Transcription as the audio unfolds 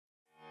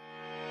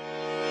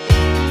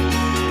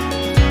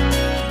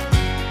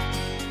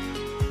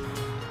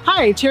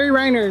Hi, Terry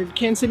Rynard,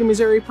 Kansas City,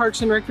 Missouri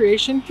Parks and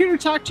Recreation, here to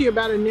talk to you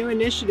about a new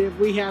initiative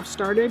we have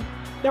started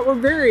that we're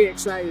very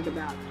excited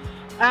about.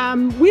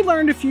 We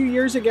learned a few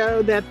years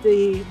ago that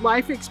the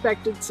life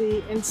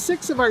expectancy in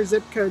 6 of our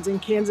zip codes in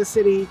Kansas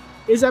City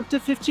is up to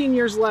 15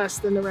 years less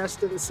than the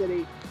rest of the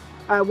city.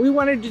 We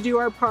wanted to do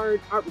our part.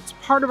 It's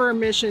part of our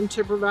mission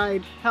to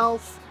provide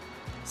health,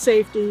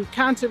 safety,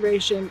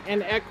 conservation,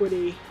 and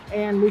equity.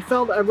 And we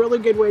felt a really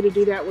good way to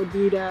do that would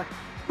be to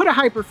put a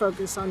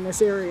hyper-focus on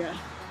this area.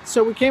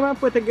 So we came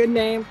up with a good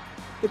name,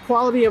 the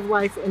Quality of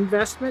Life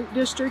Investment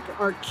District,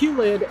 or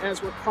QLID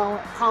as we're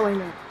calling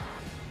it.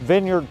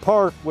 Vineyard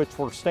Park, which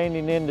we're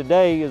standing in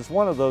today, is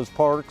one of those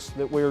parks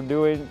that we're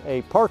doing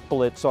a park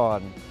blitz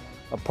on.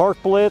 A park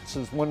blitz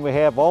is when we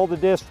have all the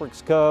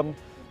districts come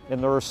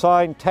and they're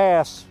assigned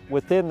tasks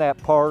within that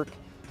park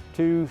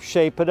to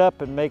shape it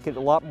up and make it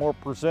a lot more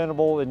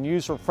presentable and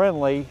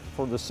user-friendly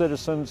for the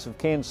citizens of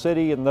Kansas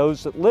City and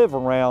those that live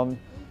around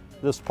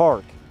this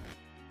park.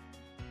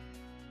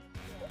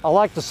 I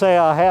like to say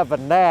I have a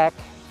knack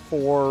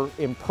for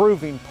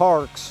improving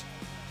parks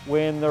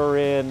when they're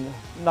in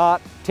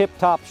not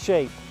tip-top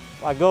shape.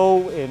 I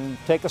go and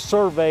take a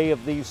survey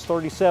of these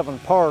 37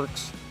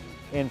 parks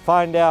and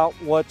find out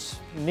what's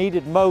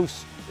needed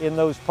most in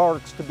those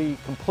parks to be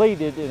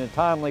completed in a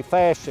timely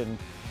fashion.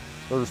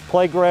 There's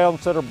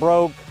playgrounds that are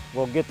broke,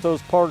 we'll get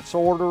those parts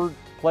ordered.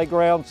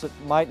 Playgrounds that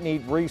might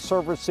need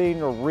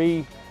resurfacing or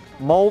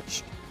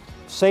re-mulched.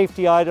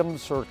 Safety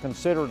items are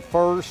considered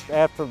first.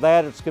 After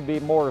that, it's going to be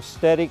more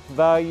aesthetic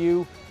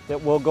value that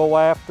we'll go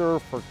after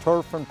for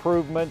turf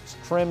improvements,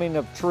 trimming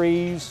of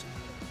trees,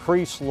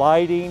 increased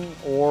lighting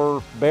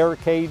or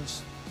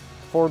barricades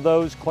for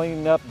those,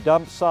 cleaning up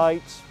dump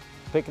sites,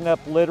 picking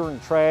up litter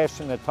and trash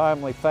in a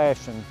timely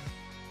fashion.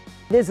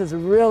 This is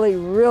really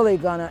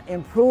going to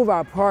improve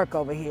our park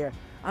over here.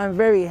 I'm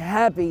very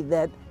happy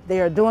that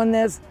they are doing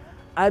this.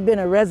 I've been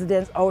a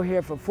resident over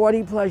here for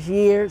 40+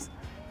 years.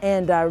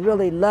 And I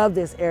really love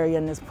this area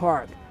in this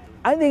park.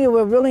 I think it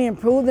will really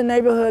improve the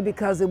neighborhood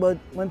because it would,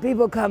 when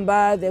people come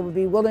by, they would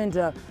be willing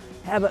to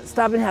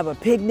stop and have a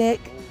picnic.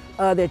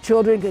 Their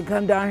children can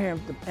come down here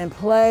and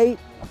play.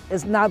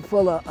 It's not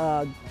full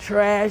of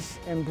trash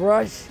and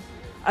brush.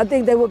 I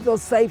think they would feel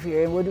safe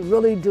here and it would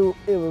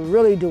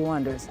really do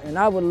wonders. And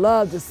I would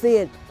love to see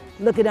it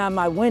looking out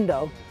my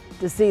window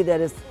to see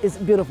that it's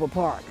a beautiful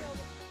park.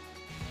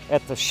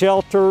 At the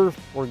shelter,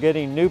 we're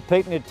getting new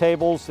picnic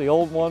tables. The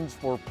old ones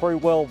were pretty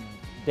well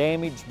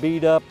damaged,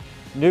 beat up.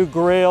 New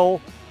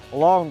grill.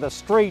 Along the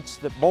streets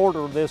that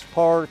border this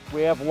park,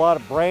 we have a lot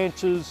of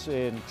branches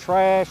and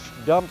trash,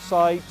 dump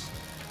sites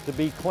to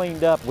be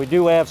cleaned up. We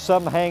do have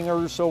some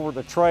hangers over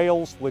the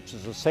trails, which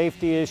is a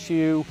safety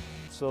issue.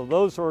 So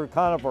those are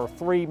kind of our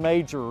 3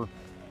 major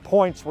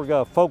points we're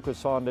going to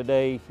focus on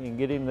today in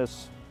getting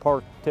this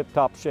park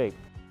tip-top shape.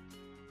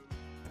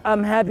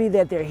 I'm happy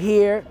that they're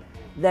here,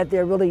 that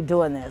they're really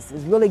doing this.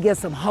 It really gives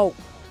some hope.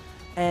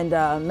 And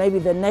maybe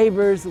the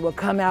neighbors will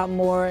come out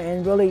more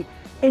and really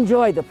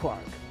enjoy the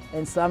park.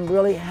 And so I'm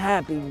really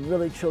happy,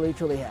 really,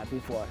 truly happy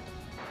for it.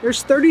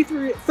 There's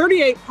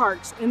 38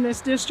 parks in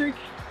this district,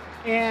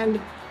 and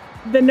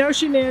the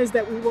notion is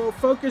that we will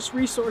focus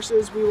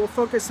resources, we will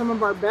focus some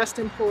of our best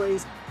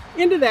employees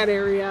into that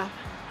area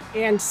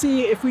and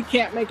see if we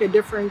can't make a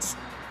difference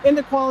in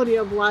the quality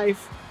of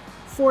life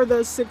for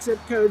those 6 zip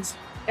codes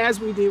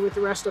as we do with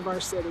the rest of our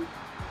city.